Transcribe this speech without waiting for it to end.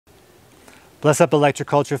Bless up,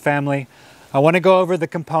 Electroculture family. I want to go over the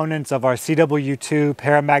components of our CW2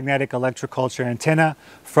 paramagnetic electroculture antenna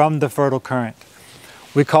from the fertile current.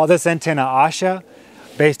 We call this antenna Asha,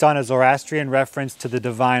 based on a Zoroastrian reference to the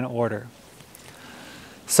divine order.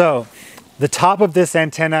 So, the top of this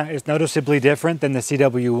antenna is noticeably different than the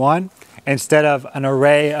CW1. Instead of an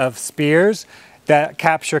array of spears that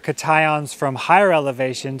capture cations from higher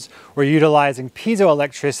elevations, we're utilizing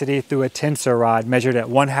piezoelectricity through a tensor rod measured at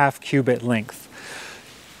 1/2 cubit length.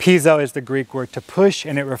 Piezo is the Greek word to push,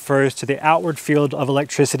 and it refers to the outward field of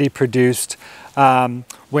electricity produced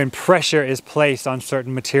when pressure is placed on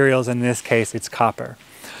certain materials. In this case, it's copper.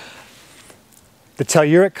 The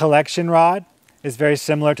telluric collection rod is very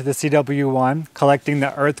similar to the CW1, collecting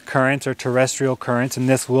the earth currents or terrestrial currents, and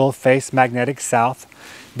this will face magnetic south.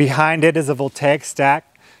 Behind it is a voltaic stack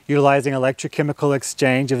utilizing electrochemical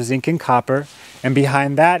exchange of zinc and copper, and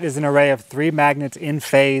behind that is an array of 3 magnets in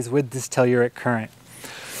phase with this telluric current.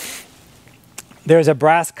 There's a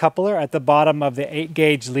brass coupler at the bottom of the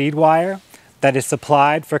 8-gauge lead wire that is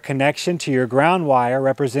supplied for connection to your ground wire,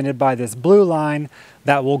 represented by this blue line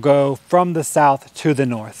that will go from the south to the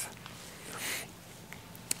north.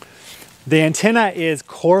 The antenna is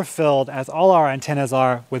core filled, as all our antennas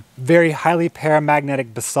are, with very highly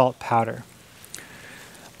paramagnetic basalt powder.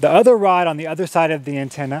 The other rod on the other side of the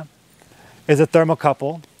antenna is a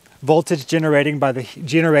thermocouple, voltage generated by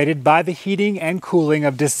the heating and cooling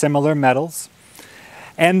of dissimilar metals.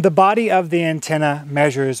 And the body of the antenna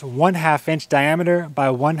measures 1/2 inch diameter by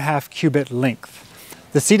 1/2 cubit length.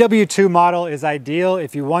 The CW2 model is ideal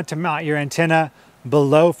if you want to mount your antenna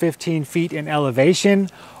below 15 feet in elevation,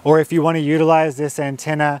 or if you want to utilize this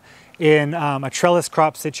antenna in a trellis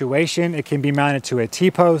crop situation. It can be mounted to a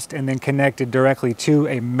T-post and then connected directly to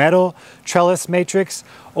a metal trellis matrix,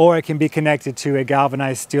 or it can be connected to a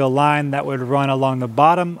galvanized steel line that would run along the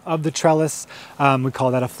bottom of the trellis. We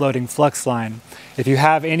call that a floating flux line. If you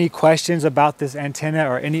have any questions about this antenna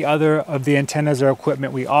or any other of the antennas or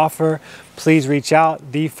equipment we offer, please reach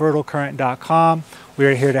out, thefertilecurrent.com. We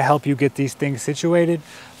are here to help you get these things situated.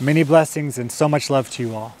 Many blessings and so much love to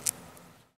you all.